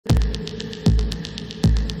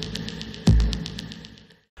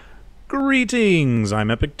Greetings,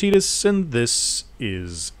 I'm Epictetus, and this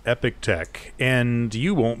is Epic Tech, and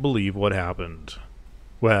you won't believe what happened.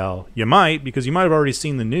 Well, you might, because you might have already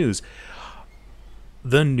seen the news.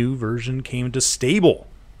 The new version came to stable.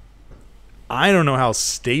 I don't know how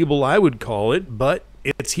stable I would call it, but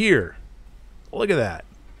it's here. Look at that.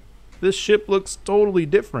 This ship looks totally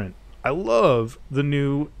different. I love the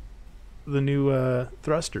new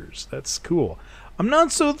thrusters. That's cool. I'm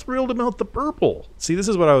not so thrilled about the purple. See, this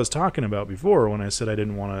is what I was talking about before when I said I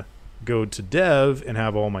didn't want to go to dev and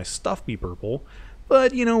have all my stuff be purple.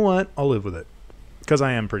 But you know what? I'll live with it because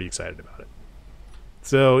I am pretty excited about it.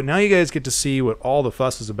 So now you guys get to see what all the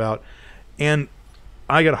fuss is about. And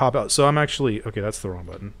I got to hop out. So I'm actually... Okay, that's the wrong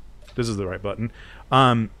button. This is the right button.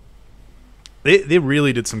 They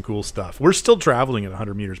really did some cool stuff. We're still traveling at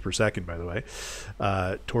 100 meters per second, by the way,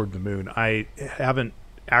 toward the moon. I haven't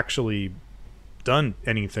actually done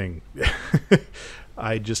anything.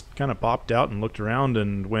 I just kind of popped out and looked around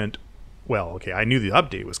and went, well, okay, I knew the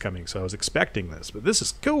update was coming, so I was expecting this, but this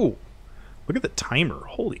is cool. Look at the timer.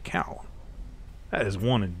 Holy cow. That is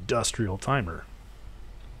one industrial timer.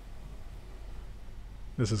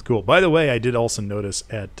 This is cool. By the way, I did also notice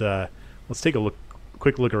at, let's take a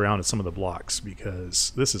quick look around at some of the blocks,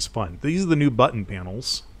 because this is fun. These are the new button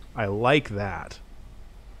panels. I like that.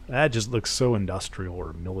 That just looks so industrial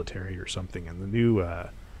or military or something. And the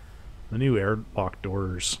new airlock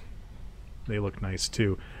doors, they look nice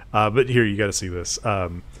too. But here, you got to see this.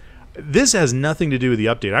 This has nothing to do with the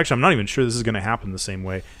update. Actually, I'm not even sure this is going to happen the same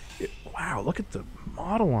way. Wow, look at the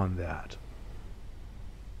model on that.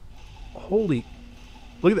 Holy,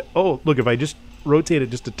 look at that. Oh, look, if I just rotate it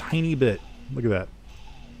just a tiny bit, look at that.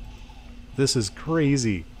 This is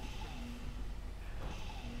crazy.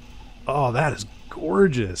 Oh, that is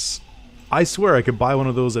gorgeous. I swear I could buy one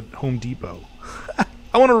of those at Home Depot.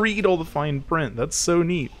 I want to read all the fine print. That's so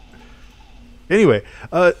neat. Anyway,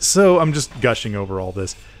 so I'm just gushing over all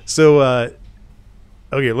this. So,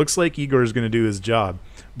 okay, it looks like Igor's going to do his job.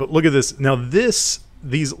 But look at this. Now these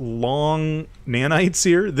long nanites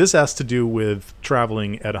here, this has to do with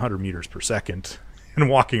traveling at 100 meters per second and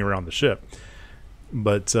walking around the ship.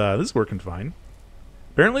 But this is working fine.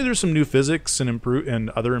 Apparently there's some new physics and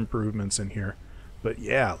other improvements in here. But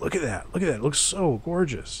yeah, look at that. Look at that. It looks so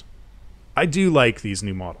gorgeous. I do like these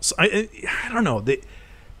new models. I don't know.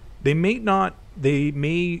 They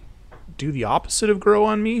may do the opposite of grow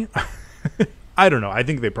on me. I don't know. I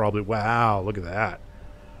think they probably... Wow, look at that.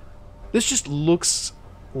 This just looks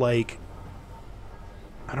like...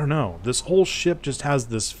 I don't know. This whole ship just has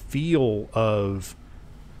this feel of...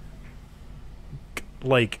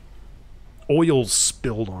 like oil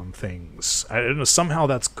spilled on things. I don't know. Somehow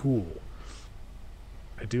that's cool.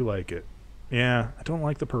 I do like it. Yeah, I don't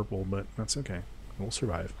like the purple, but that's okay. We'll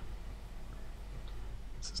survive.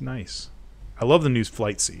 This is nice. I love the new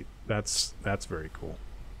flight seat. That's very cool.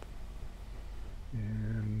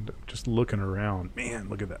 And just looking around. Man,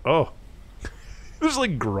 look at that. Oh. There's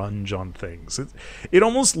like grunge on things. It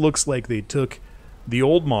almost looks like they took the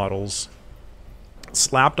old models,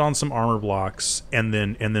 slapped on some armor blocks, and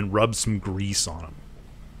then rubbed some grease on them.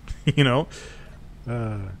 You know?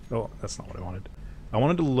 Oh, that's not what I wanted. I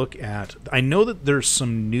wanted to look at... I know that there's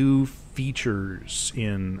some new features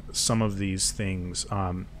in some of these things.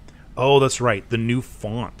 Oh, that's right. The new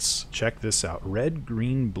fonts. Check this out. Red,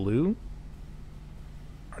 green, blue.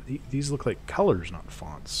 These look like colors, not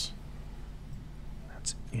fonts.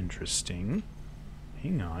 That's interesting.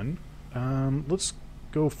 Hang on. Let's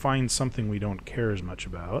go find something we don't care as much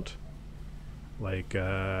about. Like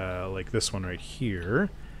this one right here.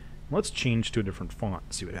 Let's change to a different font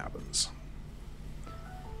and see what happens.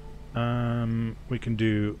 We can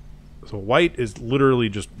do... So white is literally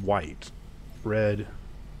just white. Red.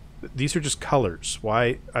 These are just colors.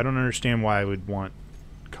 Why? I don't understand why I would want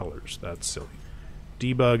colors. That's silly.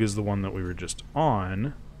 Debug is the one that we were just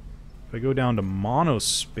on. If I go down to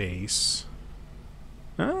monospace...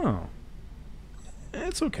 Oh.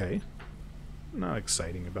 It's okay. Not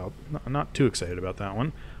exciting about... Not too excited about that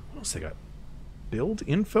one. What else they got? Build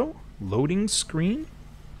info? Loading screen?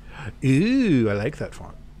 Ooh, I like that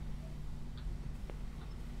font.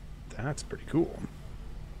 That's pretty cool.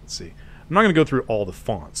 Let's see. I'm not going to go through all the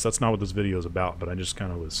fonts. That's not what this video is about, but I just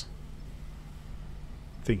kind of was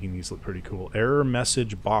thinking these look pretty cool. Error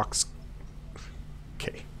message box.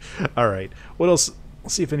 Okay. Alright. What else?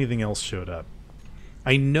 Let's see if anything else showed up.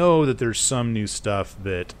 I know that there's some new stuff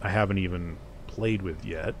that I haven't even played with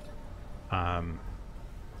yet.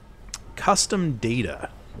 Custom data.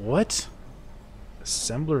 What?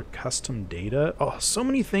 Assembler custom data? Oh, so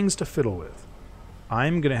many things to fiddle with.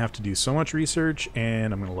 I'm going to have to do so much research,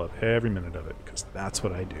 and I'm going to love every minute of it, because that's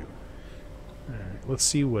what I do. Alright, let's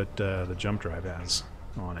see what the jump drive has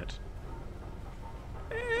on it.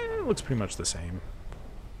 It looks pretty much the same.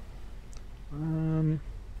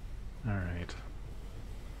 Alright.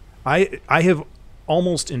 I have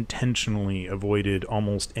almost intentionally avoided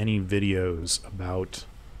almost any videos about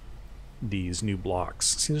these new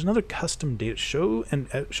blocks. See, there's another custom data. Shows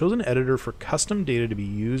an editor for custom data to be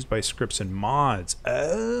used by scripts and mods.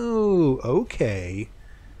 Oh, okay.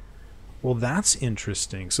 Well, that's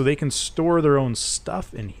interesting. So they can store their own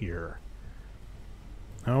stuff in here.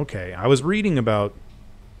 Okay, I was reading about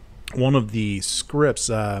one of the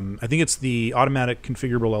scripts. I think it's the automatic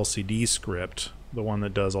configurable LCD script, the one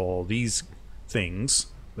that does all these things,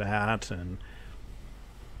 that and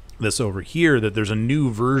this over here, that there's a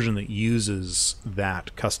new version that uses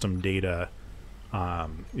that custom data. Yeah,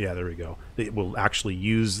 there we go. It will actually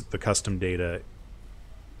use the custom data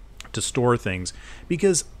to store things,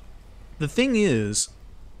 because the thing is,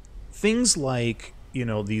 things like, you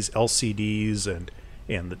know, these LCDs and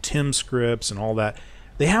the TIM scripts and all that,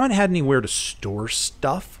 they haven't had anywhere to store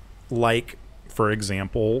stuff. Like, for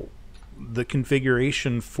example, the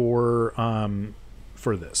configuration for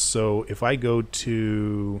this. So if I go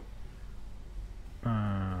to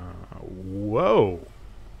whoa.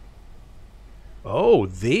 Oh,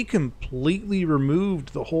 they completely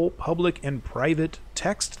removed the whole public and private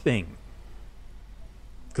text thing.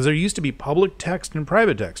 Because there used to be public text and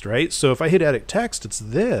private text, right? So if I hit edit text, it's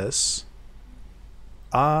this.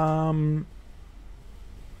 How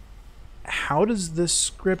does this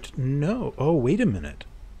script know? Oh, wait a minute.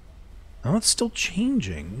 Oh, it's still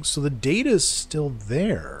changing. So the data is still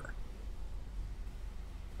there.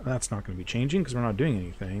 That's not going to be changing because we're not doing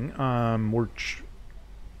anything.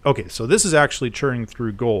 Okay, so this is actually churning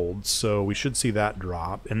through gold, so we should see that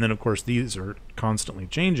drop. And then, of course, these are constantly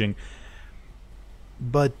changing.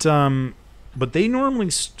 But they normally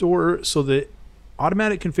store, so the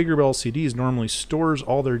automatic configurable LCDs normally stores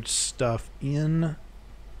all their stuff inside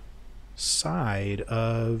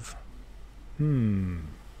of,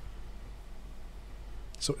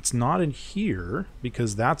 So it's not in here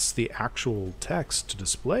because that's the actual text to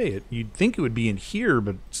display it. You'd think it would be in here,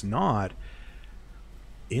 but it's not.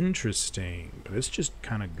 Interesting, but it's just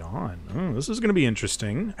kind of gone. Oh, this is going to be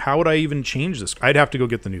interesting. How would I even change this? I'd have to go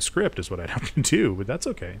get the new script is what I'd have to do, but that's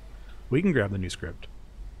okay. We can grab the new script.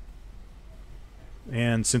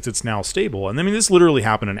 And since it's now stable, and I mean, this literally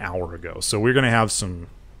happened an hour ago, so we're going to have some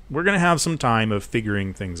time of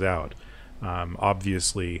figuring things out.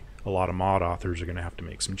 Obviously, a lot of mod authors are going to have to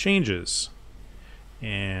make some changes.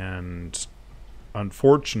 And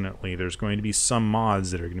unfortunately, there's going to be some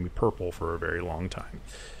mods that are going to be purple for a very long time.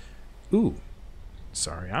 Ooh.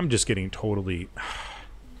 Sorry, I'm just getting totally...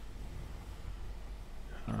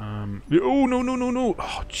 oh, no.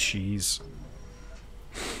 Oh, jeez.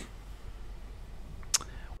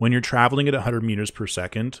 When you're traveling at 100 meters per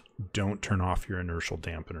second, don't turn off your inertial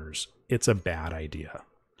dampeners. It's a bad idea.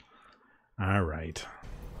 All right.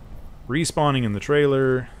 Respawning in the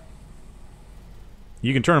trailer.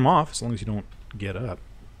 You can turn them off as long as you don't get up.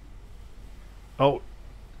 Oh,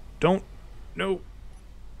 don't. No.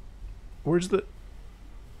 Where's the...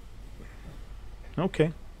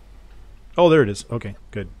 Okay. Oh, there it is. Okay,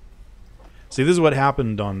 good. See, this is what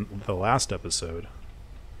happened on the last episode.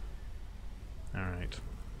 Alright.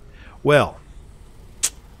 Well,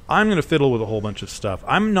 I'm going to fiddle with a whole bunch of stuff.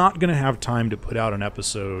 I'm not going to have time to put out an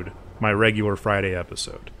episode, my regular Friday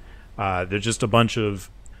episode. There's just a bunch of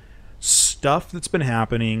stuff that's been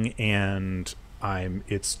happening, and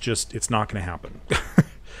it's not going to happen.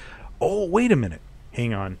 Oh, wait a minute.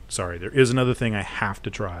 Hang on. Sorry, there is another thing I have to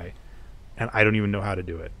try, and I don't even know how to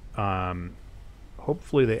do it.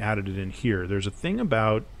 Hopefully they added it in here. There's a thing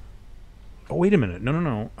about... Oh, wait a minute.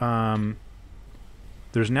 No.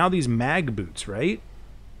 There's now these mag boots, right?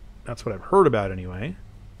 That's what I've heard about anyway.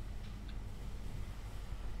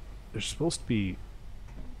 There's supposed to be...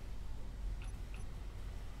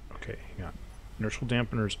 Okay, hang on. Inertial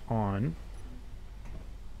dampeners on.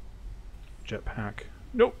 Jetpack.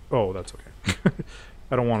 Nope. Oh, that's okay.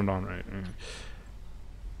 I don't want it on right.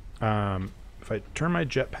 If I turn my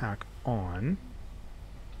jetpack on...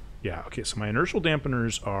 Yeah, okay, so my inertial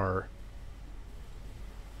dampeners are...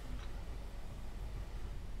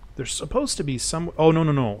 There's supposed to be some... Oh,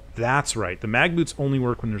 no. That's right. The mag boots only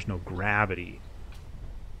work when there's no gravity.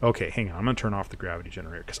 Okay, hang on. I'm going to turn off the gravity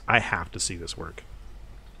generator because I have to see this work.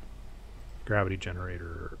 Gravity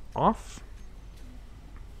generator off.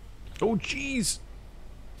 Oh, jeez.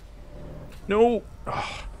 No.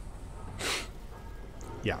 Oh.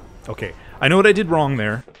 Yeah. Okay. I know what I did wrong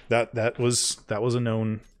there. That was a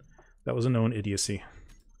known idiocy.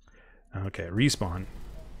 Okay, respawn.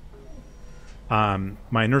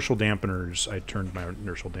 My inertial dampeners, I turned my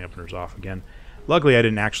inertial dampeners off again. Luckily, I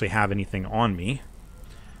didn't actually have anything on me.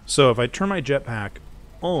 So if I turn my jetpack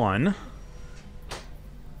on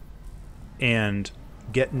and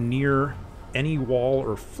get near any wall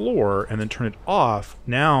or floor and then turn it off,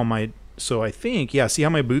 now so I think, yeah, see how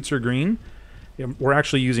my boots are green? We're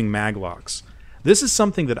actually using mag locks. This is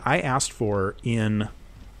something that I asked for in...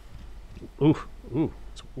 Ooh,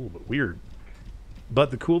 it's a little bit weird. But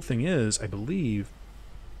the cool thing is, I believe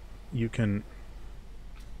you can...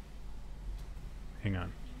 Hang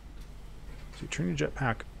on. So you turn your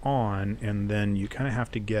jetpack on, and then you kind of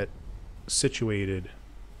have to get situated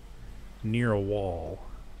near a wall.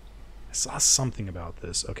 I saw something about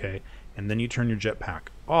this, okay? And then you turn your jetpack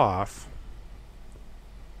off.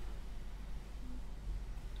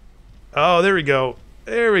 Oh, there we go.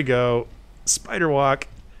 There we go. Spider walk.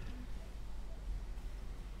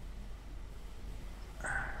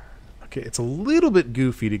 Okay, it's a little bit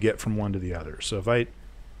goofy to get from one to the other. So if I...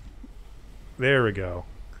 There we go.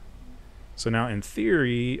 So now in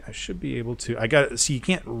theory, I should be able to... See, you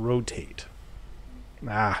can't rotate.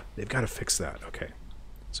 Ah, they've got to fix that. Okay.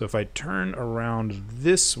 So if I turn around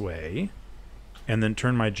this way and then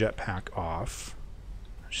turn my jetpack off,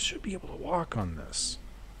 I should be able to walk on this.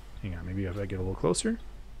 Hang on, maybe if I get a little closer.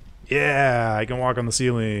 Yeah, I can walk on the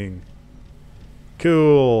ceiling.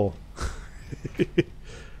 Cool.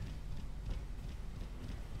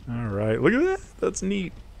 All right, look at that. That's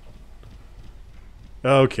neat.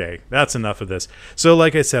 Okay, that's enough of this. So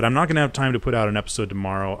like I said, I'm not going to have time to put out an episode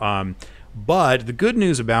tomorrow. But the good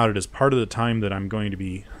news about it is part of the time that I'm going to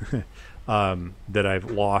be, that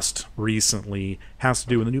I've lost recently has to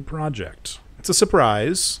do with a new project. It's a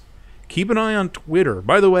surprise. Keep an eye on Twitter.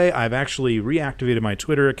 By the way, I've actually reactivated my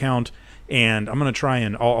Twitter account, and I'm going to try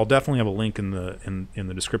and I'll definitely have a link in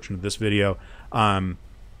the description of this video.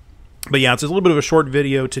 But yeah, it's a little bit of a short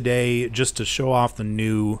video today just to show off the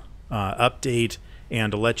new update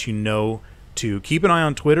and to let you know to keep an eye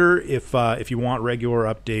on Twitter if you want regular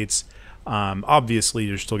updates. Obviously,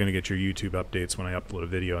 you're still going to get your YouTube updates when I upload a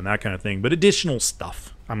video and that kind of thing, but additional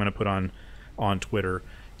stuff I'm going to put on Twitter,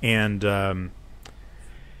 and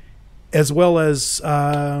as well as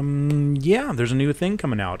yeah, there's a new thing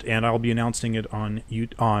coming out, and I'll be announcing it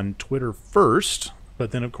on Twitter first. But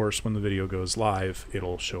then, of course, when the video goes live,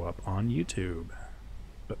 it'll show up on YouTube.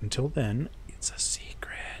 But until then, it's a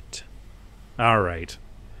secret. All right.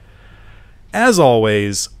 As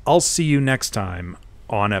always, I'll see you next time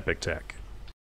on Epic Tech.